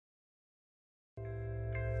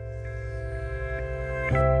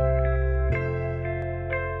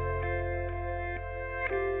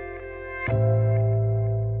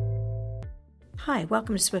Hi,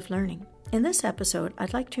 welcome to Swift Learning. In this episode,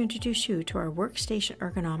 I'd like to introduce you to our Workstation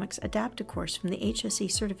Ergonomics Adaptive course from the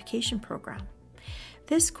HSE certification program.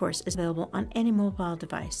 This course is available on any mobile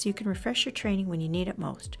device, so you can refresh your training when you need it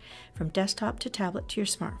most, from desktop to tablet to your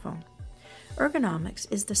smartphone. Ergonomics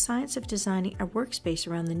is the science of designing a workspace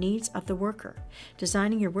around the needs of the worker.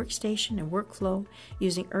 Designing your workstation and workflow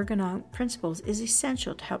using ergonomic principles is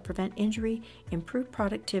essential to help prevent injury, improve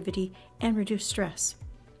productivity, and reduce stress.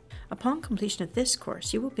 Upon completion of this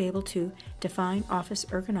course, you will be able to define office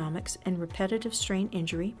ergonomics and repetitive strain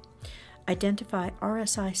injury, identify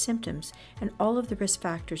RSI symptoms and all of the risk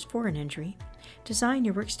factors for an injury, design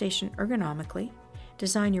your workstation ergonomically,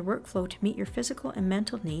 design your workflow to meet your physical and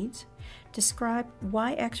mental needs, describe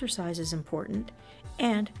why exercise is important,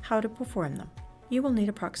 and how to perform them. You will need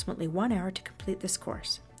approximately 1 hour to complete this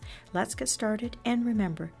course. Let's get started, and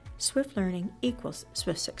remember, Swift Learning equals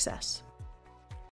Swift Success.